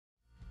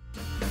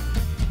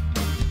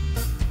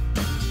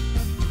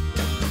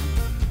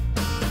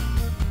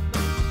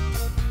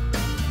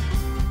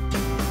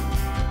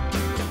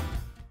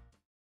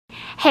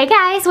Hey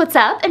guys, what's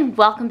up and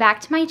welcome back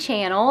to my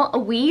channel.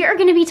 We are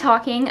going to be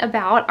talking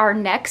about our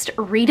next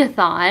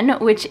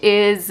readathon, which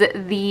is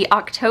the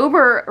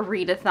October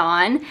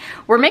readathon.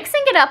 We're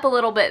mixing it up a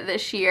little bit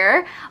this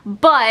year,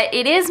 but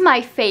it is my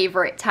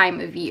favorite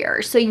time of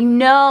year. So you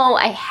know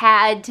I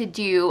had to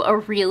do a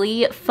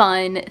really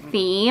fun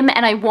theme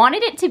and I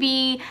wanted it to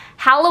be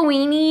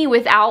Halloween-y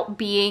without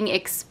being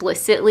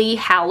explicitly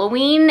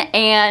Halloween,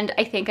 and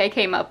I think I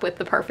came up with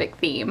the perfect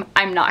theme.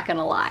 I'm not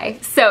gonna lie.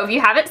 So if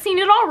you haven't seen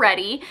it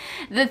already,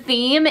 the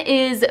theme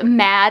is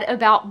mad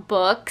about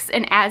books,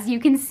 and as you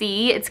can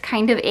see, it's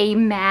kind of a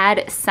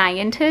mad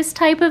scientist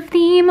type of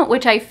theme,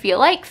 which I feel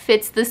like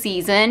fits the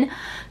season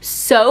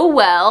so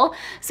well.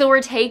 So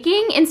we're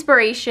taking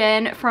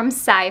inspiration from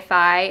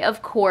sci-fi,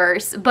 of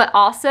course, but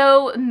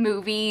also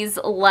movies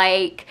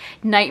like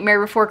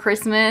Nightmare Before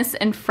Christmas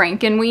and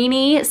Frankenweenie,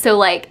 so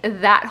like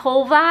that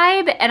whole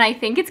vibe, and I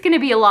think it's gonna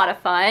be a lot of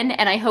fun,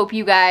 and I hope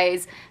you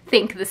guys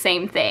think the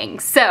same thing.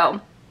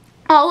 So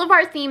all of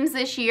our themes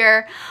this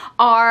year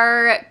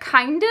are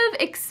kind of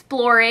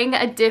exploring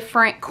a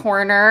different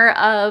corner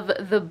of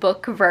the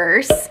book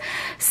verse.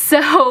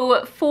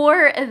 So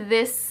for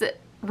this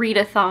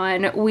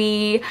readathon,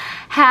 we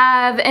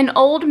have an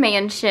old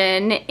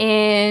mansion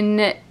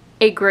in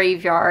a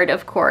graveyard,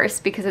 of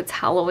course, because it's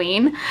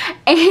Halloween,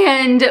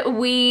 and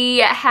we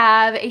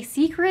have a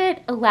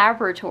secret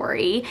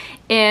laboratory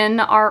in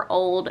our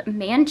old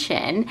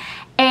mansion,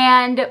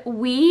 and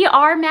we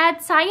are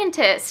mad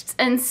scientists,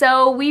 and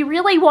so we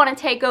really want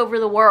to take over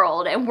the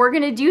world, and we're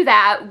gonna do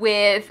that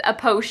with a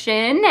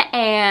potion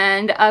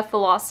and a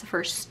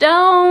philosopher's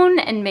stone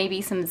and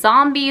maybe some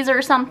zombies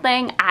or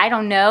something. I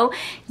don't know.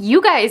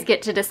 You guys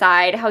get to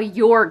decide how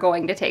you're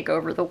going to take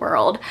over the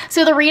world.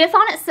 So the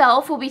readathon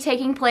itself will be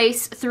taking place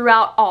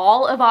throughout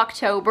all of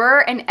October,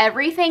 and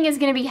everything is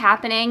going to be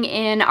happening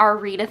in our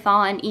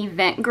readathon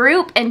event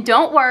group. And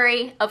don't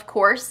worry, of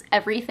course,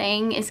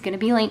 everything is going to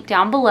be linked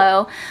down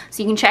below,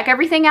 so you can check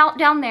everything out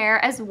down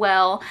there as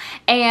well.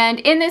 And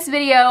in this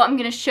video, I'm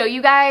going to show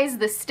you guys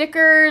the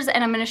stickers,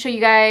 and I'm going to show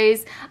you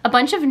guys a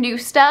bunch of new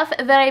stuff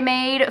that I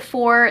made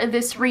for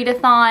this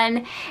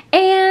readathon,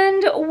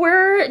 and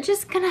we're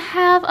just going to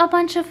have a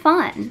bunch of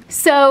fun.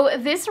 So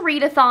this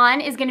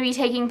readathon is going to be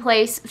taking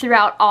place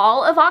throughout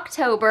all of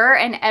October,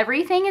 and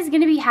everything is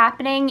going to be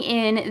happening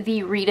in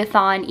the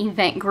readathon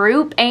event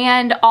group,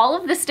 and all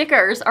of the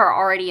stickers are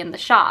already in the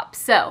shop.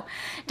 So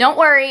don't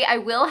worry, I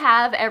will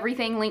have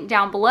everything linked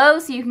down below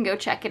so you can go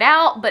check it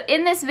out. But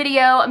in this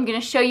video, I'm going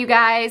to show you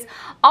guys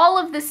all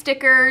of the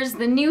stickers,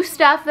 the new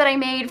stuff that I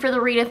made for the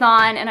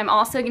readathon, and I'm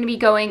also going to be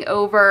going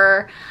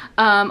over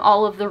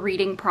all of the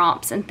reading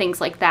prompts and things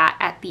like that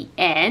at the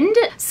end.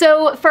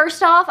 So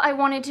first off, I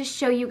wanted to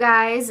show you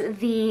guys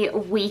the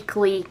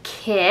weekly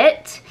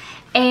kit.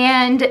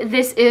 And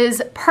this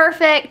is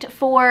perfect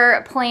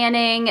for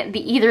planning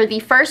either the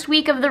first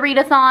week of the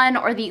readathon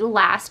or the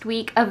last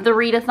week of the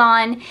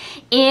readathon.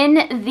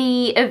 In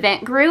the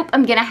event group,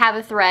 I'm gonna have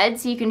a thread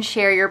so you can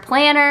share your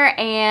planner,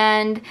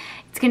 and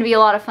it's gonna be a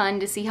lot of fun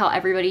to see how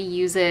everybody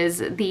uses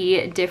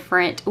the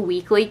different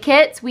weekly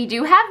kits. We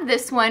do have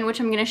this one,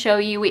 which I'm gonna show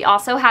you. We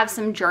also have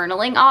some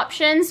journaling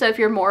options, so if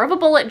you're more of a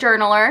bullet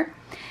journaler,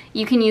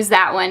 you can use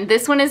that one.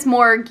 This one is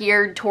more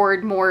geared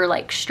toward more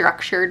like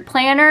structured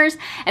planners,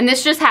 and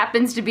this just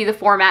happens to be the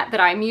format that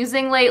I'm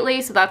using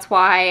lately, so that's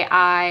why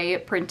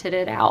I printed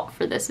it out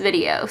for this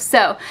video.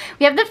 So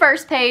we have the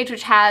first page,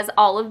 which has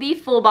all of the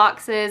full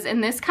boxes,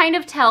 and this kind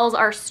of tells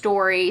our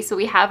story. So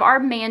we have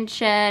our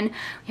mansion,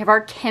 we have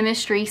our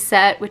chemistry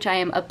set, which I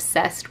am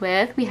obsessed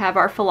with, we have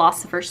our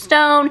philosopher's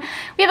stone,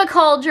 we have a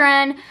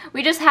cauldron,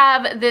 we just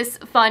have this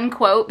fun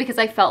quote because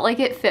I felt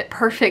like it fit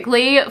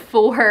perfectly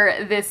for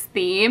this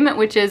theme,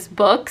 which is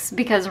books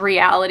because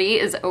reality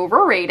is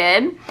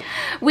overrated.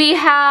 We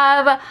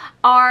have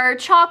our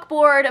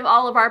chalkboard of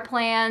all of our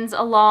plans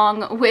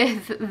along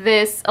with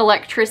this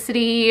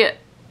electricity,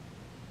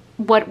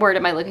 what word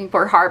am I looking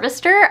for?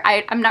 Harvester?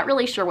 I'm not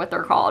really sure what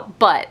they're called,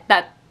 but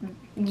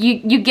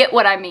you get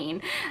what I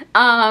mean.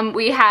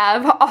 We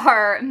have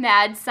our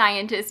mad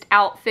scientist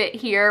outfit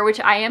here, which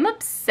I am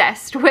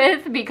obsessed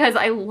with because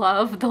I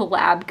love the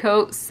lab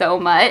coat so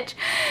much.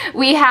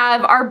 We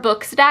have our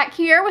book stack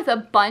here with a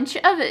bunch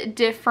of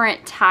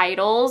different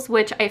titles,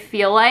 which I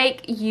feel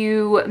like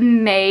you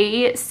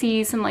may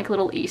see some like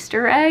little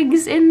Easter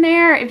eggs in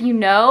there. If you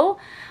know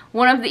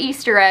one of the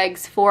Easter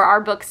eggs for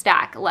our book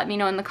stack, let me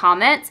know in the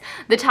comments.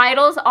 The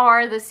titles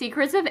are The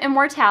Secrets of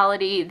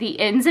Immortality, The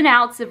Ins and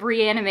Outs of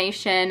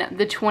Reanimation,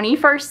 The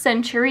 21st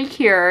Century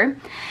Cure,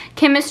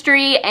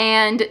 Chemistry,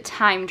 and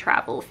Time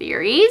Travel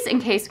Theories, in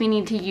case we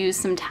need to use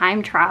some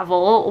time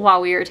travel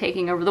while we are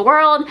taking over the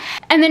world.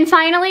 And then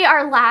finally,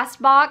 our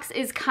last box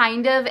is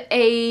kind of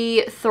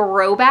a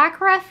throwback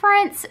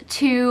reference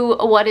to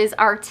what is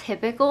our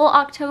typical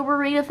October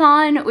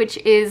readathon, which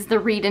is the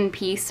Read in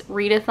Peace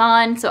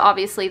readathon. So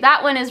obviously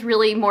That one is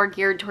really more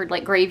geared toward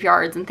like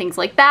graveyards and things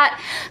like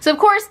that. So of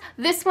course,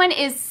 this one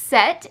is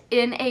set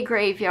in a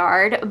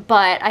graveyard,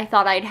 but I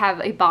thought I'd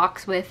have a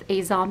box with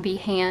a zombie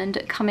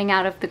hand coming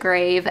out of the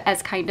grave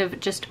as kind of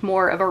just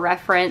more of a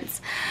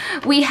reference.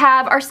 We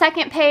have our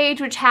second page,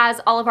 which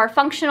has all of our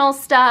functional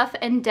stuff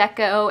and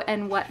deco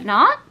and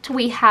whatnot.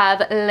 We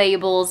have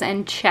labels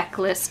and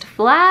checklist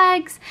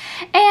flags,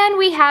 and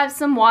we have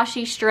some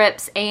washi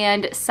strips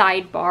and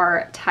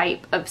sidebar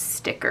type of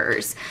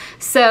stickers.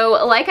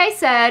 So like I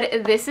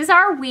said, this is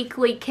our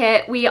weekly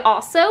kit. We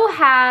also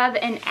have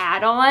an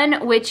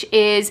add-on, which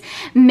is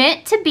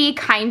meant to be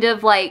kind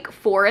of like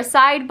for a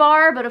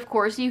sidebar, but of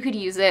course you could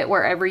use it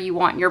wherever you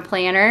want your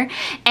planner.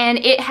 And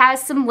it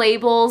has some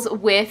labels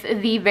with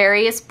the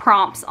various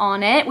prompts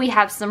on it. We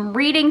have some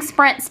reading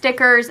sprint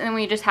stickers, and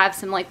we just have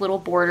some like little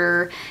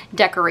border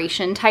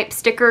decoration type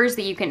stickers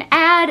that you can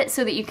add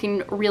so that you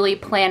can really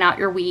plan out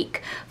your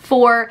week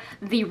for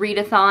the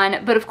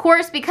readathon. But of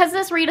course, because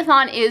this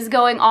readathon is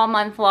going all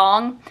month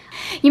long,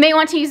 you may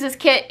want to use this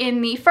kit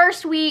in the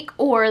first week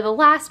or the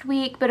last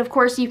week, but of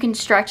course you can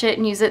stretch it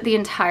and use it the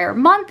entire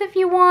month if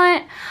you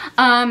want.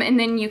 And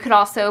then you could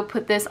also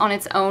put this on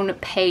its own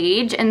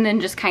page and then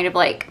just kind of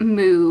like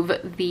move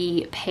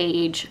the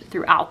page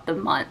throughout the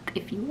month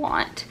if you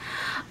want.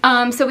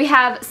 So we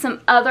have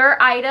some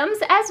other items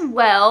as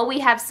well. We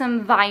have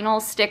some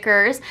vinyl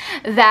stickers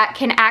that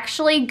can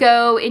actually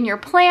go in your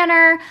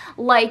planner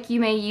like you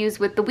may use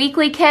with the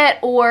weekly kit,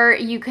 or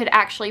you could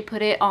actually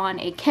put it on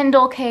a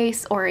Kindle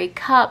case or a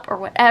cup or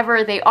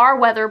whatever. They are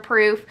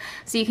weatherproof,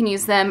 so you can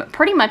use them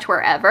pretty much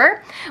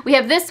wherever. We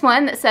have this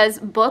one that says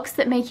books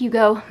that make you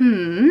go,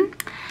 And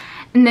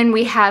then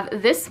we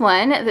have this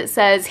one that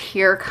says,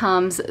 here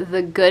comes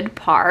the good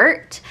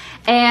part.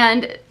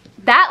 And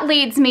that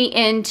leads me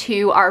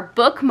into our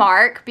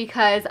bookmark,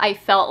 because I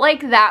felt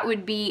like that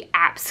would be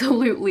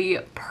absolutely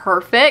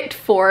perfect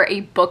for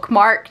a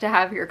bookmark to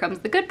have here comes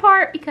the good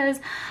part, because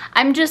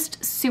I'm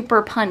just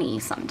super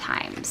punny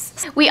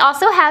sometimes. We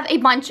also have a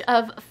bunch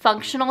of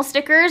functional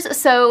stickers.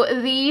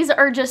 So these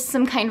are just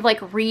some kind of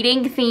like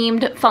reading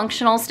themed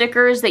functional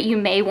stickers that you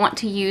may want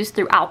to use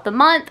throughout the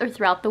month or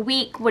throughout the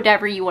week,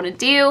 whatever you want to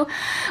do.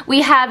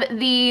 We have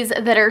these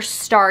that are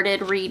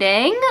started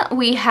reading.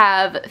 We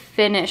have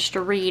finished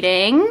reading.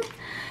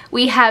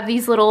 We have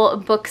these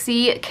little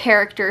Booksy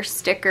character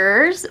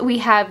stickers. We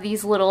have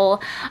these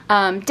little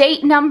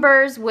date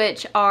numbers,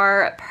 which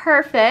are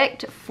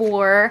perfect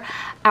for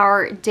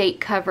our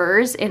date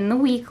covers in the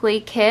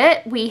weekly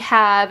kit. We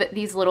have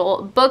these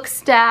little book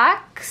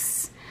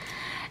stacks.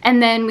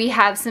 And then we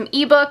have some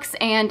ebooks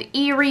and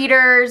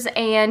e-readers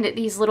and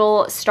these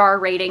little star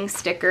rating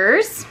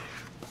stickers.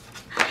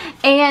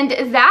 And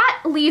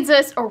that leads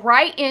us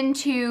right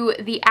into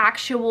the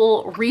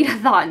actual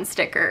readathon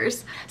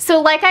stickers.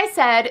 So like I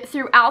said,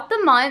 throughout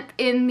the month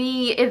in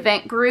the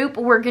event group,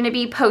 we're going to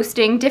be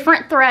posting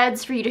different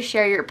threads for you to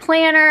share your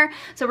planner.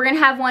 So we're going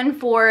to have one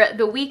for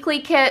the weekly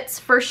kits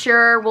for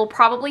sure. We'll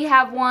probably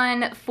have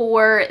one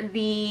for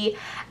the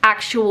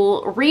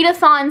actual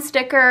readathon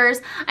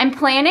stickers. I'm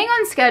planning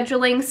on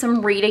scheduling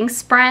some reading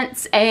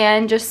sprints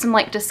and just some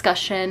like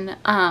discussion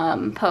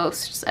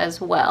posts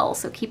as well.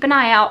 So keep an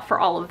eye out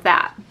for all of that.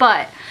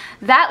 But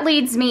that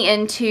leads me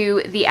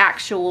into the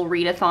actual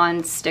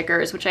readathon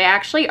stickers, which I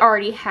actually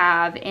already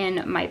have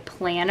in my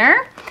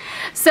planner.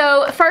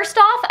 So first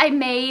off, I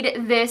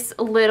made this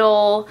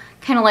little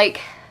kind of like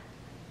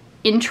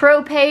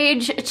intro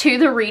page to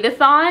the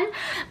readathon,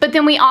 but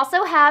then we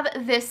also have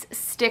this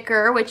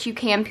sticker which you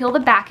can peel the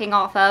backing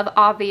off of,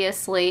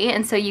 obviously,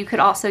 and so you could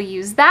also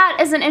use that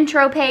as an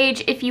intro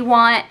page if you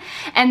want.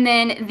 And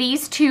then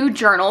these two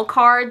journal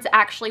cards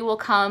actually will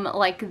come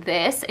like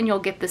this, and you'll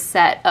get the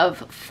set of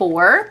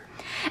 4.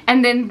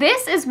 And then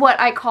this is what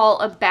I call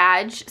a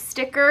badge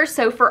sticker.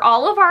 So for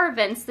all of our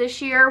events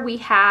this year, we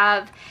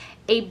have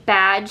a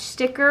badge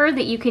sticker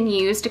that you can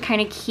use to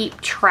kind of keep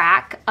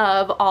track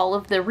of all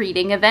of the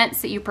reading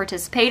events that you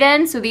participate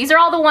in. So these are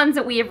all the ones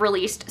that we have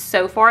released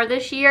so far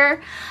this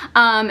year.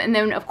 And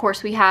then of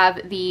course we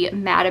have the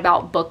Mad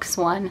About Books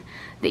one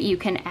that you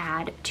can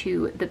add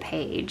to the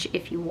page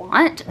if you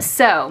want.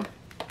 So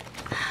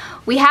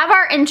we have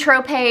our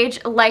intro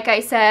page. Like I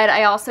said,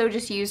 I also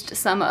just used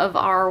some of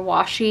our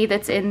washi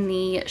that's in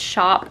the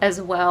shop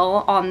as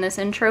well on this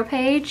intro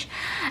page.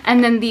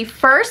 And then the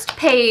first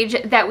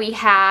page that we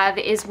have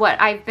is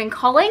what I've been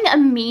calling a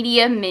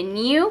media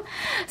menu.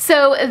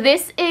 So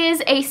this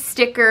is a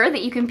sticker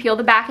that you can peel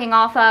the backing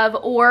off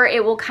of, or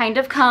it will kind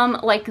of come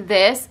like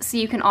this, so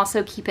you can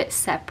also keep it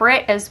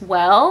separate as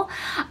well.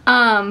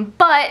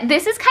 But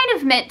this is kind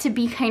of meant to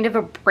be kind of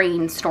a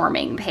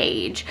brainstorming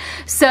page.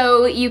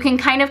 So you can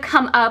kind of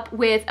come up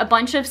with a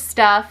bunch of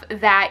stuff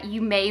that you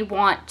may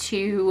want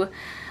to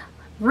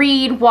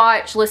read,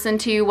 watch, listen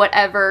to,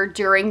 whatever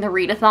during the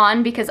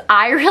readathon, because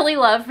I really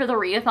love for the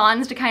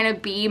readathons to kind of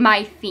be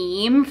my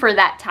theme for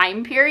that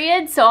time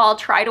period. So I'll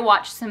try to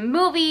watch some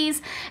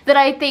movies that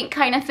I think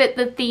kind of fit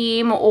the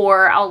theme,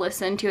 or I'll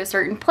listen to a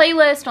certain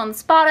playlist on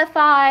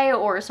Spotify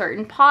or a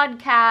certain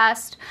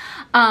podcast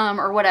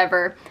or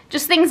whatever,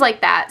 just things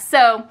like that.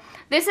 So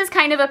this is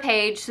kind of a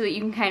page so that you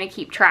can kind of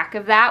keep track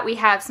of that. We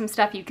have some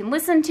stuff you can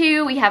listen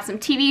to, we have some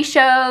TV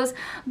shows,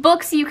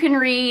 books you can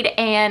read,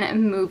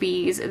 and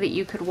movies that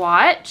you could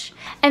watch.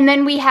 And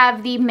then we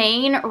have the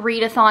main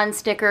Readathon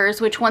stickers,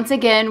 which once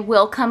again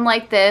will come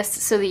like this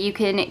so that you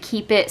can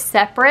keep it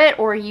separate,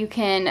 or you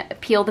can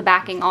peel the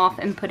backing off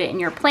and put it in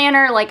your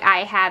planner like I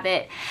have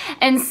it.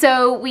 And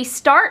so we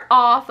start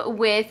off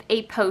with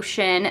a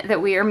potion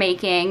that we are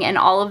making, and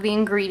all of the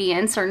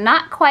ingredients are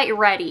not quite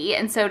ready.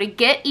 And so to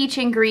get each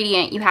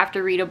ingredient, you have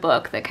to read a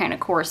book that kind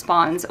of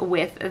corresponds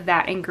with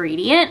that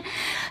ingredient.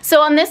 So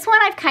on this one,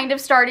 I've kind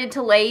of started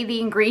to lay the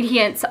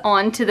ingredients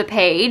onto the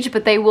page,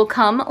 but they will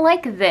come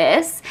like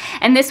this.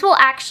 And this will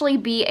actually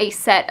be a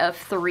set of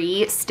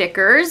 3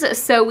 stickers.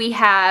 So we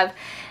have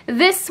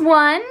this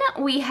one,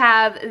 we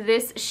have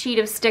this sheet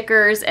of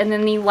stickers, and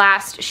then the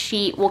last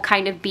sheet will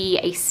kind of be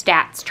a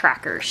stats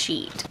tracker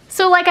sheet.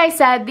 So like I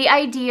said, the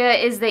idea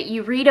is that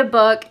you read a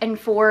book, and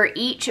for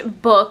each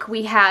book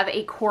we have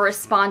a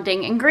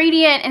corresponding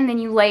ingredient, and then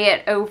you lay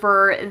it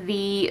over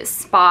the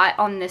spot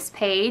on this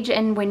page,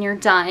 and when you're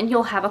done,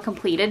 you'll have a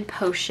completed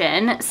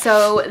potion.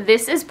 So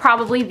this is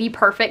probably the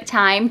perfect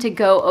time to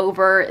go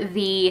over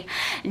the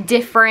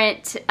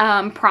different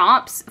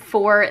prompts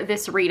for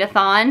this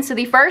readathon. So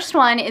the first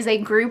one is a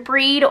group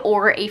read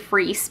or a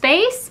free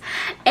space,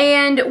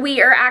 and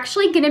we are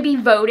actually going to be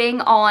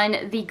voting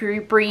on the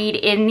group read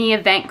in the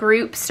event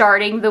group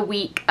starting the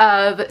week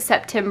of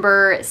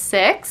September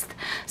 6th.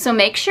 So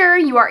make sure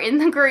you are in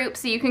the group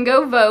so you can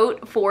go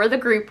vote for the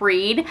group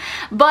read.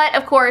 But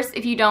of course,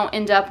 if you don't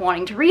end up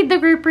wanting to read the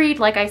group read,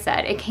 like I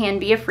said, it can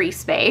be a free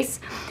space.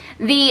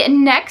 The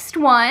next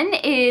one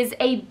is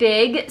a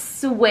big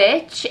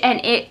switch,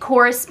 and it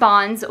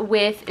corresponds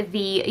with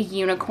the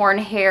unicorn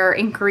hair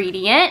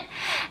ingredient.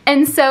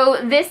 And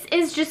so this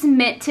is just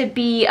meant to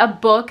be a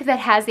book that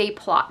has a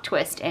plot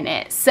twist in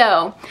it.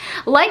 So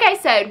like I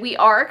said, we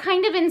are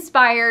kind of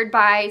inspired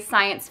by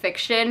science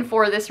fiction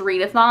for this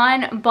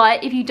readathon,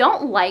 but if you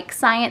don't like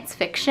science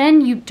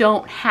fiction, you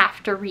don't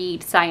have to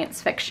read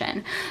science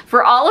fiction.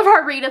 For all of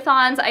our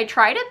readathons, I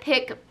try to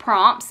pick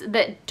prompts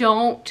that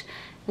don't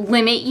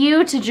limit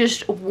you to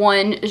just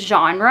one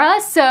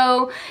genre.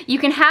 So you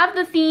can have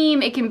the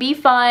theme, it can be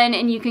fun,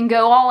 and you can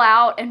go all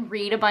out and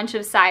read a bunch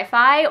of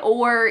sci-fi,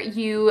 or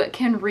you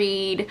can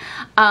read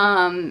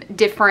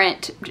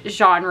different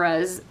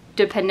genres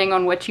depending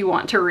on what you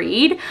want to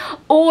read,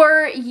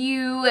 or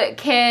you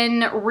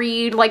can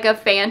read like a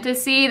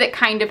fantasy that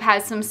kind of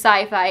has some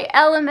sci-fi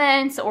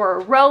elements, or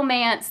a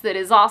romance that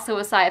is also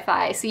a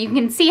sci-fi. So you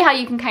can see how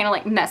you can kind of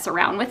like mess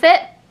around with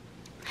it.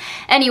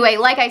 Anyway,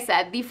 like I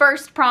said, the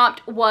first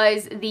prompt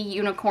was the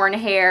unicorn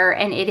hair,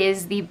 and it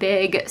is the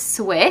big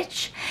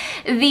switch.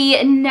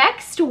 The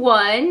next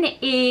one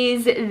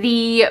is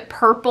the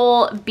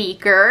purple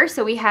beaker.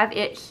 So we have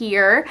it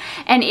here,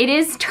 and it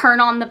is Turn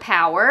on the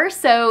Power.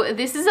 So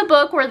this is a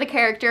book where the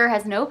character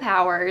has no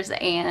powers,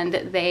 and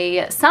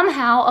they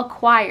somehow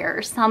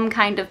acquire some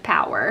kind of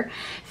power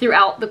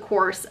throughout the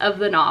course of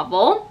the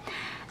novel.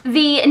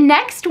 The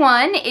next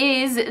one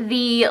is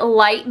the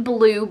light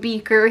blue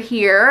beaker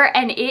here,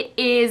 and it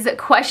is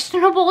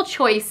questionable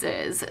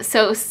choices.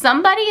 So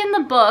somebody in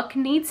the book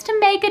needs to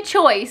make a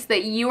choice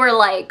that you are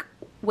like,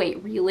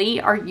 wait,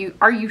 really? Are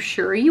you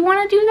sure you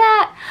want to do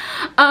that?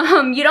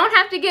 You don't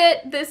have to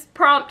get this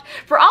prompt,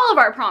 for all of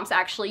our prompts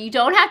actually, you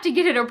don't have to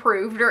get it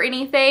approved or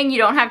anything. You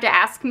don't have to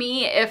ask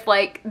me if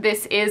like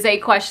this is a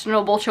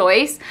questionable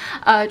choice.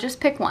 Just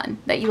pick one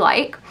that you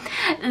like.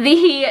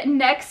 The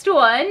next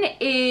one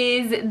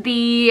is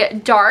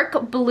the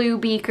dark blue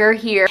beaker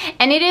here,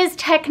 and it is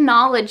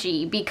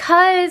technology,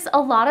 because a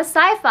lot of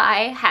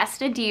sci-fi has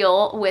to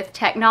deal with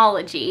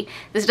technology.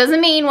 This doesn't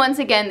mean, once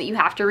again, that you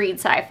have to read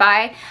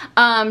sci-fi.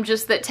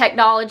 Just that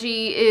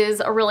technology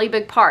is a really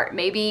big part.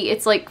 Maybe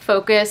it's like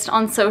focused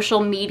on social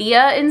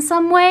media in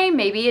some way.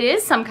 Maybe it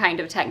is some kind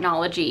of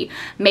technology.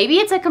 Maybe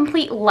it's a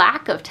complete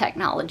lack of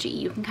technology.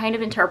 You can kind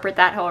of interpret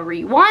that however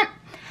you want.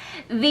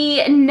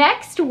 The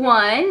next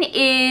one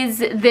is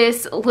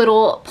this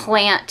little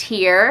plant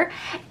here,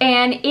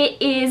 and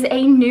it is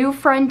a new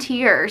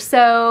frontier.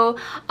 So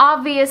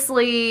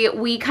obviously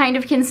we kind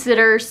of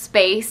consider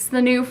space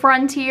the new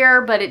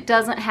frontier, but it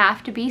doesn't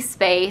have to be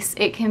space.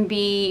 It can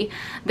be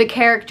the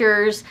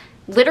characters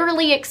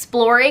literally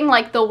exploring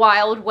like the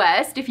Wild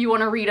West. If you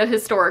want to read a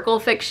historical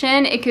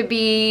fiction, it could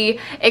be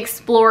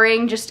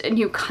exploring just a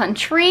new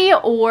country,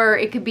 or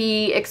it could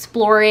be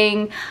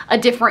exploring a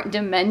different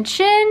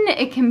dimension.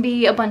 It can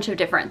be a bunch of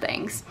different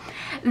things.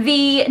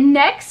 The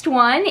next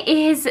one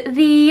is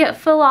the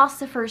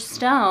Philosopher's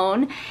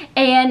Stone,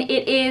 and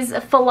it is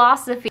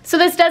philosophy. So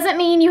this doesn't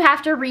mean you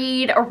have to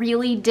read a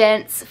really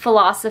dense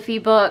philosophy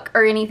book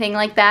or anything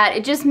like that.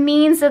 It just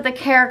means that the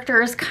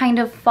characters kind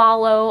of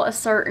follow a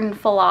certain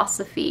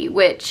philosophy,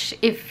 which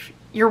if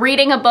you're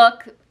reading a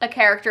book, a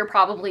character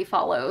probably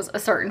follows a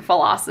certain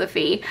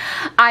philosophy.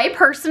 I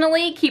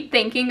personally keep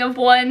thinking of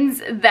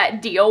ones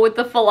that deal with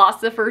the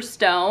Philosopher's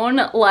Stone,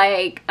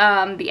 like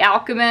The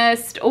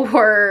Alchemist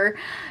or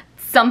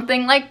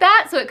something like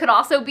that. So it could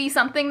also be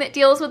something that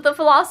deals with the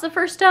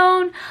Philosopher's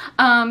Stone.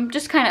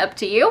 Just kind of up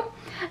to you.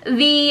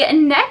 The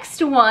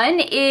next one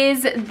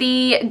is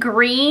the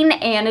green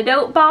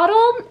antidote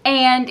bottle,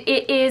 and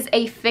it is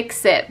a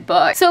fix-it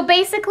book. So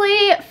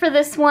basically for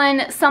this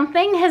one,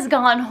 something has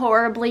gone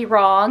horribly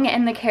wrong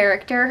and the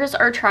characters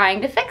are trying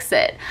to fix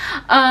it.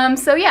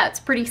 So yeah, it's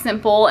pretty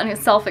simple and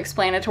it's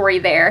self-explanatory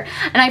there.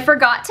 And I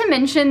forgot to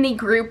mention the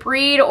group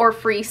read or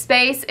free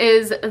space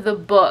is the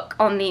book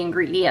on the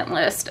ingredient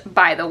list,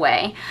 by the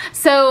way.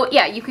 So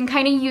yeah, you can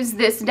kind of use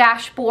this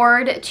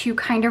dashboard to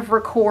kind of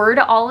record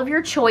all of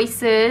your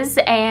choices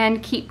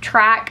and keep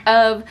track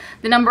of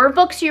the number of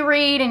books you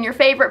read and your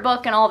favorite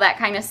book and all that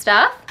kind of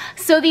stuff.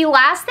 So the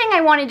last thing I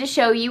wanted to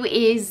show you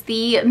is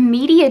the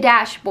media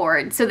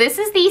dashboard. So this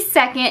is the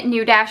second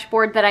new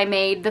dashboard that I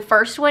made. The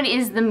first one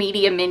is the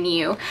media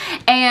menu.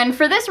 And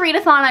for this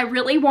readathon, I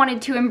really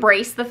wanted to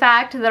embrace the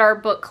fact that our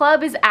book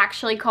club is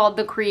actually called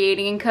the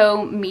Creating &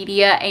 Co.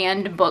 Media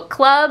and Book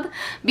Club,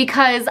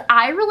 because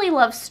I really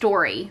love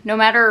story, no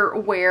matter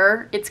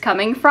where it's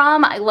coming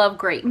from. I love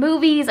great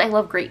movies, I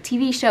love great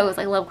TV shows,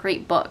 I love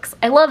great books.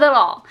 I love it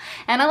all.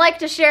 And I like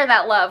to share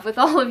that love with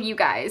all of you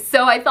guys.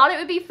 So I thought it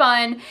would be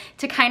fun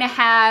to kind of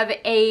have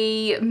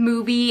a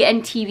movie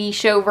and TV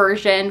show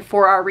version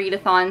for our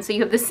readathon. So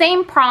you have the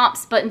same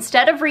prompts, but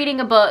instead of reading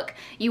a book,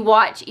 you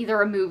watch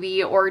either a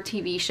movie or a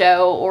TV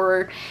show,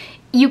 or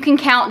you can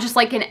count just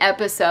like an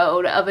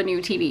episode of a new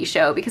TV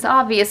show, because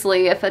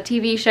obviously if a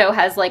TV show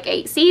has like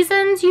 8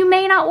 seasons, you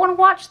may not want to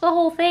watch the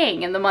whole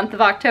thing in the month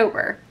of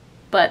October.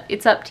 But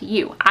it's up to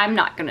you. I'm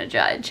not gonna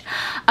judge.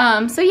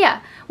 So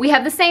yeah, we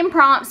have the same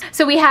prompts.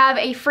 So we have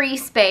a free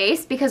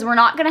space because we're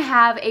not gonna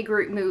have a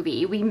group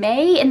movie. We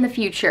may in the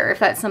future if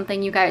that's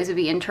something you guys would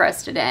be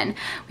interested in.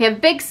 We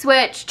have Big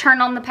Switch,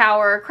 Turn on the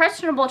Power,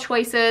 Questionable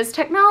Choices,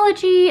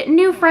 Technology,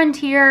 New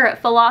Frontier,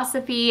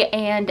 Philosophy,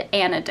 and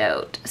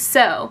Antidote.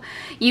 So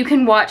you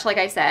can watch, like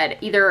I said,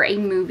 either a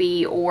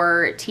movie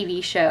or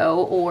TV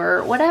show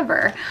or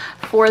whatever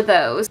for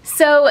those.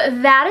 So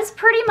that is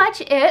pretty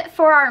much it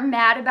for our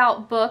Mad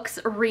About Books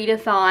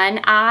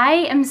readathon.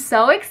 I am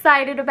so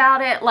excited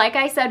about it. Like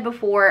I said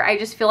before, I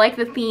just feel like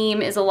the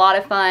theme is a lot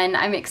of fun.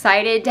 I'm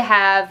excited to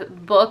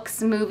have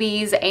books,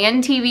 movies,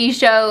 and TV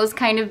shows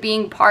kind of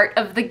being part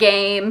of the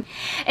game.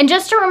 And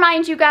just to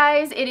remind you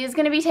guys, it is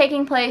going to be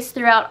taking place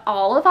throughout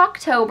all of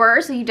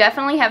October, so you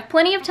definitely have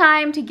plenty of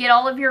time to get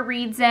all of your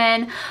reads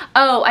in.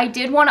 Oh, I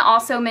did want to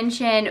also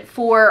mention,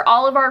 for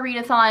all of our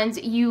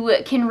readathons, you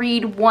can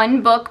read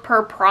 1 book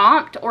per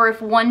prompt, or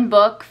if one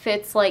book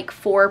fits like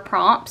 4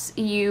 prompts,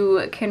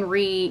 you can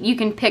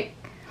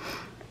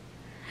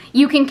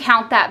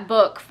count that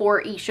book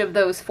for each of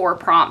those 4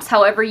 prompts,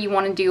 however you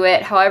want to do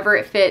it, however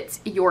it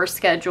fits your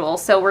schedule.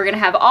 So we're going to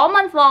have all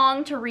month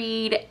long to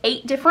read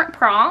 8 different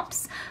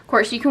prompts. Of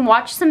course, you can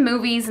watch some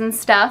movies and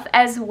stuff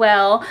as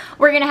well.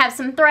 We're going to have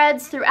some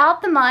threads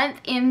throughout the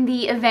month in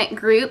the event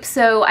group,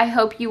 so I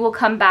hope you will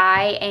come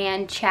by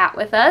and chat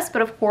with us.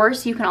 But of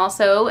course, you can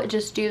also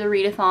just do the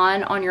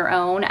readathon on your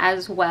own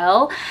as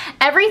well.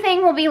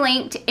 Everything will be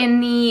linked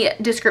in the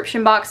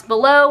description box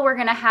below. We're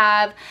going to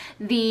have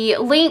the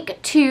link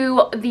to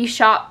the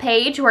shop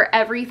page where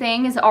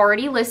everything is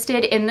already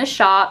listed in the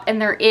shop,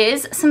 and there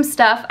is some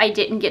stuff I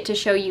didn't get to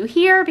show you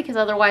here because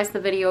otherwise the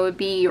video would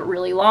be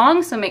really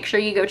long, so make sure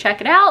you go check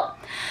it out.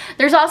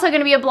 There's also going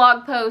to be a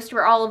blog post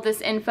where all of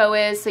this info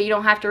is, so you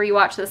don't have to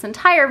rewatch this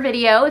entire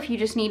video if you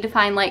just need to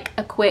find like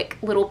a quick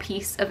little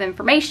piece of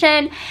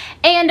information.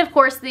 And of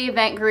course the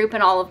event group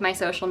and all of my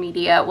social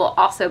media will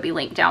also be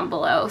linked down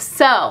below.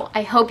 So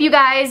I hope you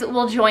guys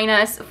will join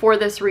us for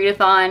this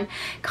readathon.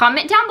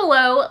 Comment down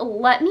below,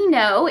 let me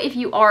know if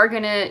you are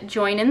going to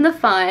join in the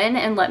fun,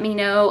 and let me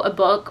know a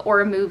book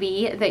or a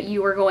movie that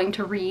you are going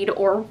to read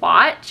or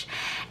watch.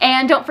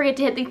 And don't forget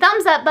to hit the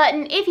thumbs up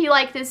button if you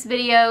like this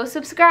video,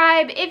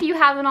 subscribe if you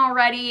haven't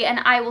already, and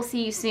I will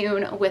see you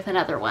soon with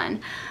another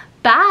one.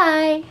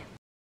 Bye!